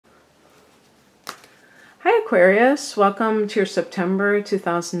Hi Aquarius, welcome to your September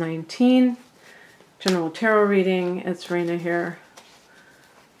 2019 General Tarot reading. It's Raina here.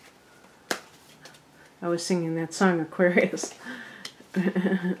 I was singing that song Aquarius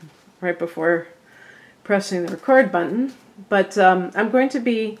right before pressing the record button. But I'm going to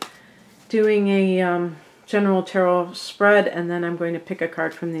be doing a General Tarot spread, and then I'm going to pick a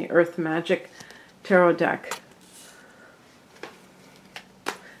card from the Earth Magic Tarot deck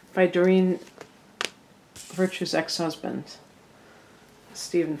by Doreen Virtue's ex-husband,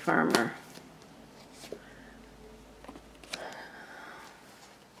 Stephen Farmer.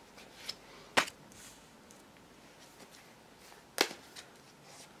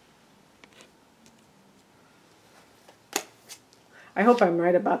 I hope I'm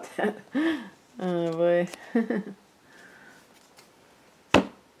right about that. Oh boy.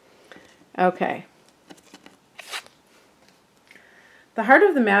 Okay. The heart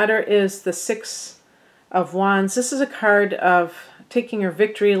of the matter is the Six of Wands. This is a card of taking your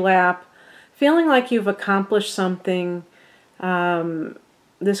victory lap, feeling like you've accomplished something.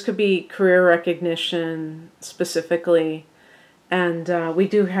 This could be career recognition specifically. And we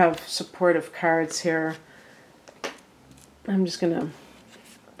do have supportive cards here. I'm just going to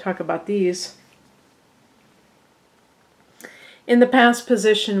talk about these. In the past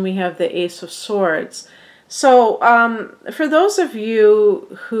position, we have the Ace of Swords. So for those of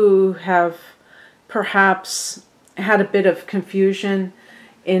you who have perhaps had a bit of confusion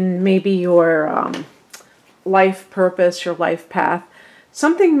in maybe your life purpose, your life path,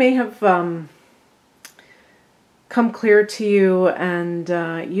 something may have come clear to you, and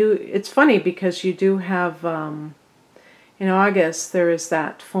it's funny because you do have in August there is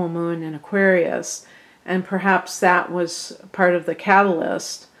that full moon in Aquarius, and perhaps that was part of the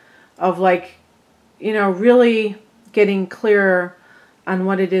catalyst of, like, you know, really getting clear on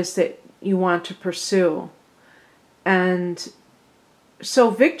what it is that you want to pursue. And so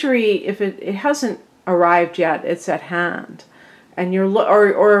victory, if it hasn't arrived yet, it's at hand. And you're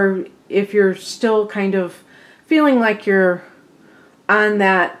or if you're still kind of feeling like you're on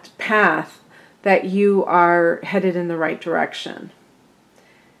that path, that you are headed in the right direction.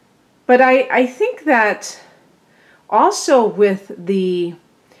 But I think that also with the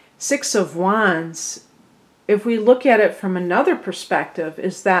Six of Wands, if we look at it from another perspective,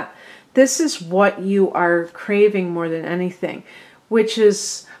 is that this is what you are craving more than anything, which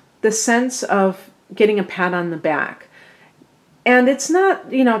is the sense of getting a pat on the back. And it's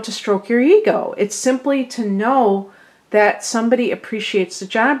not, you know, to stroke your ego. It's simply to know that somebody appreciates the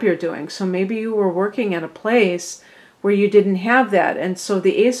job you're doing. So maybe you were working at a place where you didn't have that. And so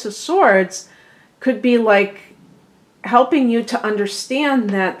the Ace of Swords could be like helping you to understand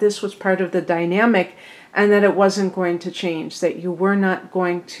that this was part of the dynamic, and that it wasn't going to change, that you were not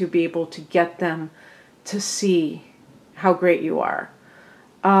going to be able to get them to see how great you are.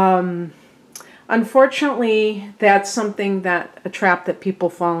 Unfortunately, that's something a trap that people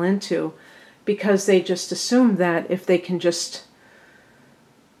fall into, because they just assume that if they can just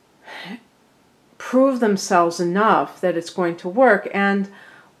prove themselves enough, that it's going to work. And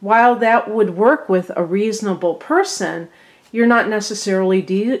while that would work with a reasonable person, you're not necessarily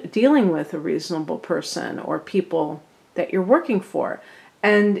dealing with a reasonable person or people that you're working for.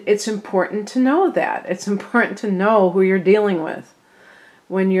 And it's important to know that. It's important to know who you're dealing with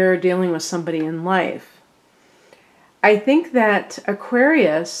when you're dealing with somebody in life. I think that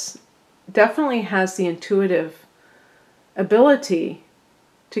Aquarius definitely has the intuitive ability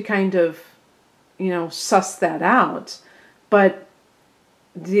to kind of, you know, suss that out. But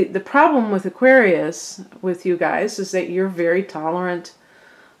the problem with Aquarius, with you guys, is that you're very tolerant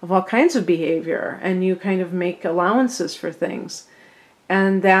of all kinds of behavior, and you kind of make allowances for things.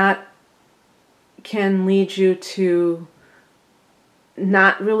 And that can lead you to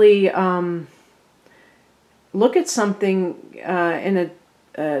not really look at something in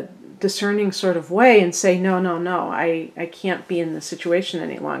a discerning sort of way and say, no, no, no, I can't be in this situation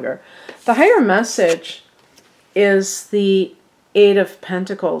any longer. The higher message is the Eight of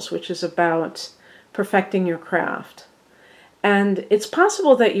Pentacles, which is about perfecting your craft. And it's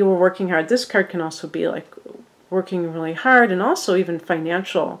possible that you were working hard. This card can also be like working really hard, and also even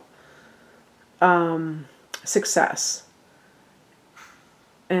financial success.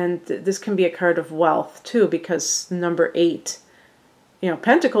 And this can be a card of wealth too, because number 8, you know,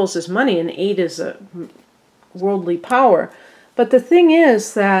 Pentacles is money, and 8 is a worldly power. But the thing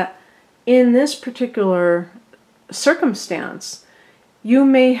is that in this particular circumstance, you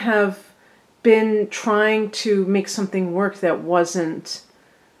may have been trying to make something work that wasn't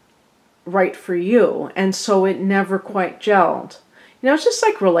right for you, and so it never quite gelled. You know, it's just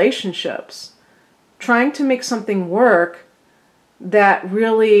like relationships. trying to make something work that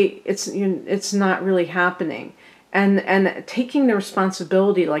really it's not really happening, and taking the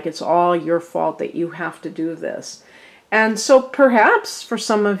responsibility like it's all your fault that you have to do this. And so perhaps for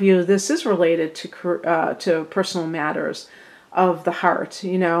some of you this is related to personal matters of the heart,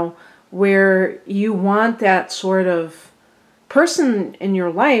 you know, where you want that sort of person in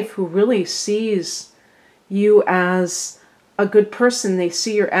your life who really sees you as a good person. They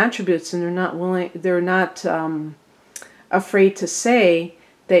see your attributes, and they're not afraid to say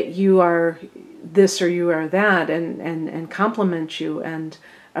that you are this or you are that, and compliment you and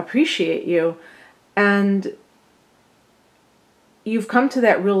appreciate you. And you've come to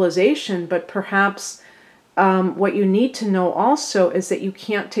that realization, but perhaps what you need to know also is that you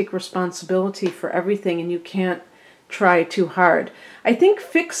can't take responsibility for everything, and you can't try too hard. I think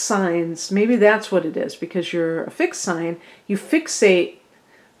fixed signs, maybe that's what it is, because you're a fixed sign, you fixate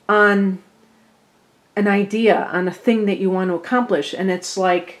on an idea, on a thing that you want to accomplish, and it's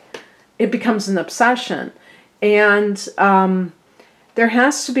like it becomes an obsession. And there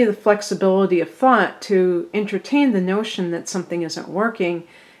has to be the flexibility of thought to entertain the notion that something isn't working,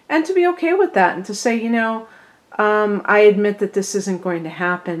 and to be okay with that, and to say, you know, I admit that this isn't going to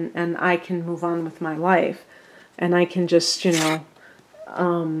happen, and I can move on with my life, and I can just, you know,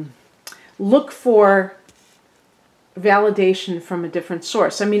 look for validation from a different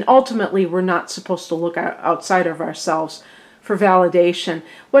source. I mean, ultimately, we're not supposed to look outside of ourselves for validation.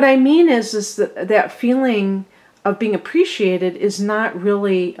 What I mean is that feeling of being appreciated is not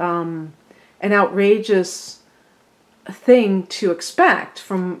really an outrageous thing to expect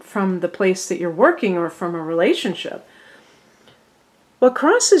from the place that you're working or from a relationship. What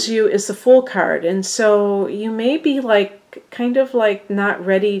crosses you is the Fool card, and so you may be like kind of like not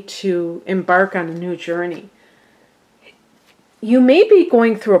ready to embark on a new journey. You may be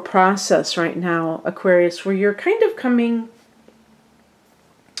going through a process right now, Aquarius, where you're kind of coming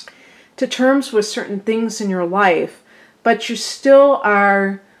to terms with certain things in your life, but you still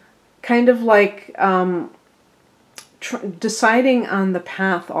are kind of like deciding on the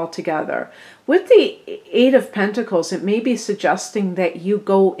path altogether. With the Eight of Pentacles, it may be suggesting that you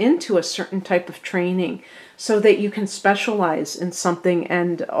go into a certain type of training so that you can specialize in something,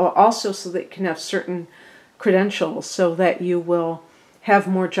 and also so that you can have certain credentials so that you will have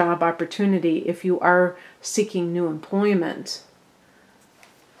more job opportunity if you are seeking new employment.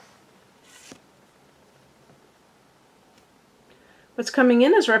 What's coming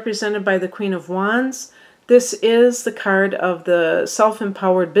in is represented by the Queen of Wands. This is the card of the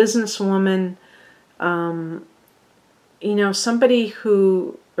self-empowered businesswoman, you know, somebody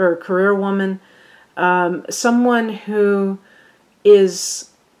who, or a career woman, someone who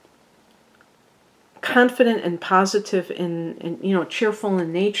is confident and positive and you know, cheerful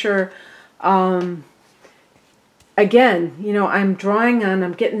in nature. Again, you know, I'm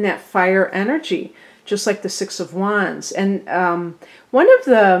getting that fire energy, just like the Six of Wands. And one of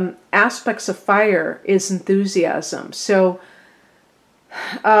the aspects of fire is enthusiasm. So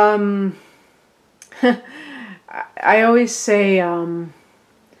I always say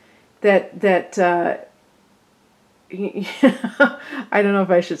that I don't know if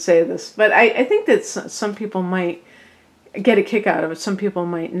I should say this, but I think that some people might get a kick out of it. Some people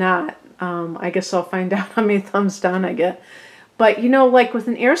might not. I guess I'll find out how many thumbs down I get. But, you know, like with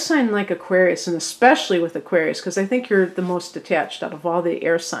an air sign like Aquarius, and especially with Aquarius, because I think you're the most detached out of all the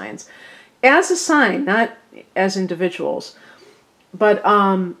air signs, as a sign, not as individuals. But,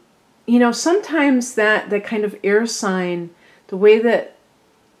 you know, sometimes that kind of air sign, the way that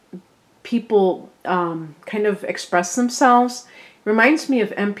people kind of express themselves, reminds me of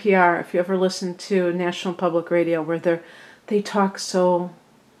NPR, if you ever listen to National Public Radio, where they talk so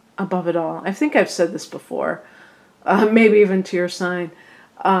above it all. I think I've said this before. Maybe even to your sign,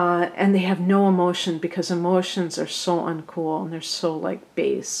 and they have no emotion, because emotions are so uncool and they're so like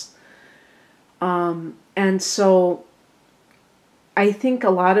base. And so I think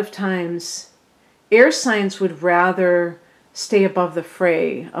a lot of times air signs would rather stay above the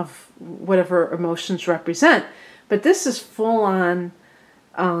fray of whatever emotions represent. But this is full on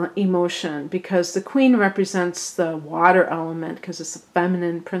emotion, because the Queen represents the water element, because it's the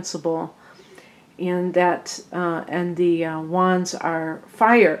feminine principle. And the wands are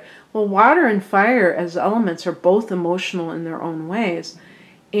fire. Well, water and fire as elements are both emotional in their own ways,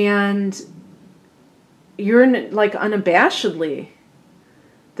 and you're like unabashedly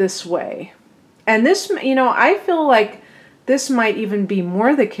this way. And this, you know, I feel like this might even be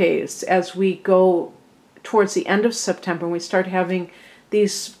more the case as we go towards the end of September, when we start having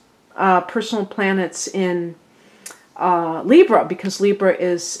these personal planets in Libra, because Libra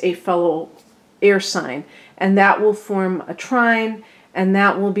is a fellow air sign, and that will form a trine, and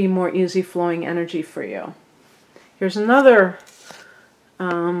that will be more easy flowing energy for you. Here's another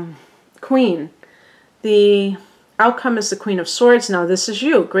Queen. The outcome is the Queen of Swords. Now this is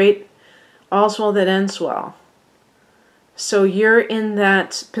you. Great, all's well that ends well. So you're in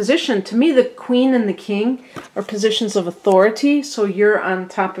that position. To me, the Queen and the King are positions of authority. So you're on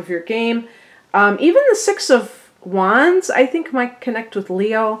top of your game. Even the Six of Wands, I think, might connect with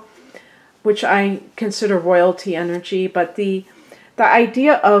Leo, which I consider royalty energy. But the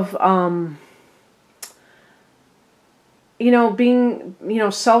idea of being,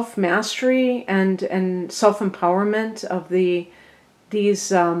 self-mastery and self-empowerment of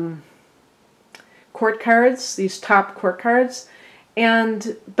these court cards, these top court cards,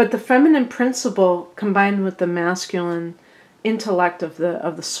 but the feminine principle combined with the masculine intellect of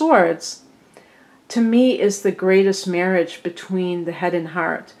the swords, to me, is the greatest marriage between the head and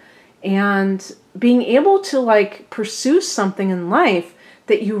heart. And being able to pursue something in life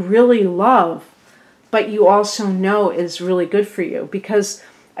that you really love, but you also know is really good for you. Because,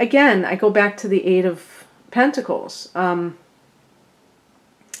 again, I go back to the Eight of Pentacles.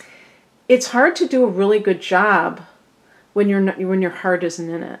 It's hard to do a really good job when your heart isn't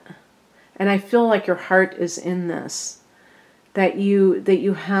in it. And I feel like your heart is in this. That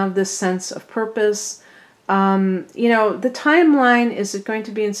you have this sense of purpose. The timeline, is it going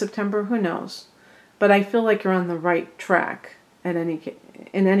to be in September? Who knows? But I feel like you're on the right track in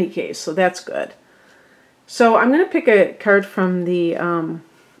any case, so that's good. So I'm going to pick a card from the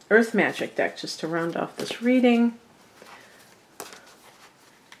Earth Magic deck just to round off this reading.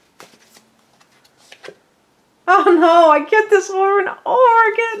 Oh no, I get this over and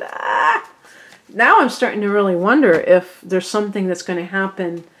over again. Now I'm starting to really wonder if there's something that's going to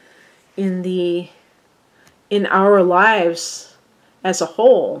happen in our lives as a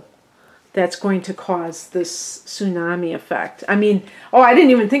whole that's going to cause this tsunami effect. I mean, I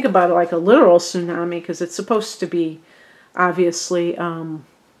didn't even think about it like a literal tsunami, because it's supposed to be obviously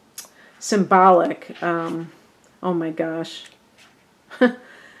symbolic. Oh my gosh.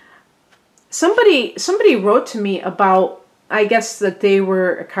 Somebody wrote to me about, I guess that they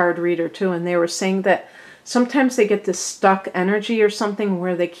were a card reader too, and they were saying that sometimes they get this stuck energy or something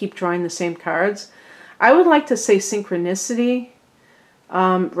where they keep drawing the same cards. I would like to say synchronicity,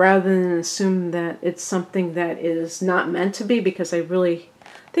 rather than assume that it's something that is not meant to be, because I really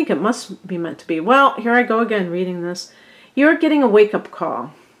think it must be meant to be. Well, here I go again reading this. You're getting a wake-up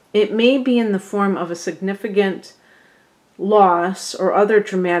call. It may be in the form of a significant loss or other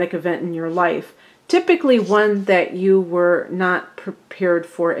dramatic event in your life, typically one that you were not prepared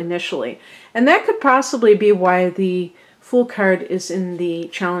for initially. And that could possibly be why the Fool card is in the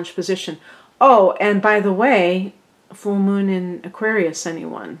challenge position. Oh, and by the way, full moon in Aquarius,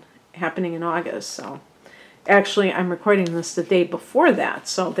 anyone, happening in August. So actually, I'm recording this the day before that,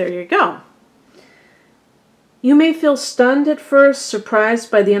 so there you go. You may feel stunned at first,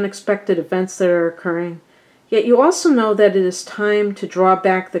 surprised by the unexpected events that are occurring. Yet you also know that it is time to draw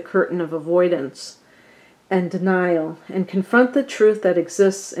back the curtain of avoidance and denial and confront the truth that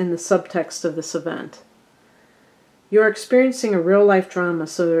exists in the subtext of this event. You are experiencing a real-life drama,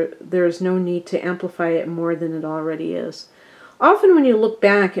 so there is no need to amplify it more than it already is. Often when you look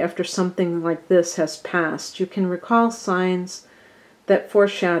back after something like this has passed, you can recall signs that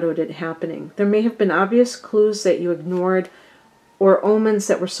foreshadowed it happening. There may have been obvious clues that you ignored, or omens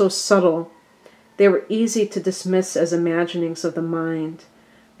that were so subtle they were easy to dismiss as imaginings of the mind,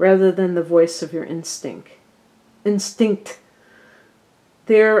 rather than the voice of your instinct.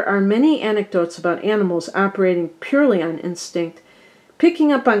 There are many anecdotes about animals operating purely on instinct,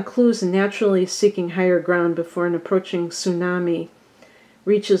 picking up on clues and naturally seeking higher ground before an approaching tsunami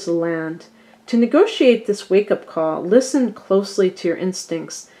reaches the land. To negotiate this wake-up call, listen closely to your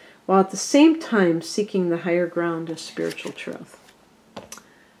instincts, while at the same time seeking the higher ground of spiritual truth.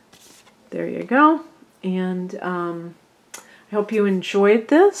 There you go. And I hope you enjoyed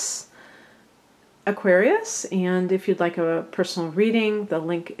this, Aquarius. And if you'd like a personal reading, the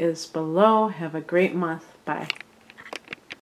link is below. Have a great month. Bye.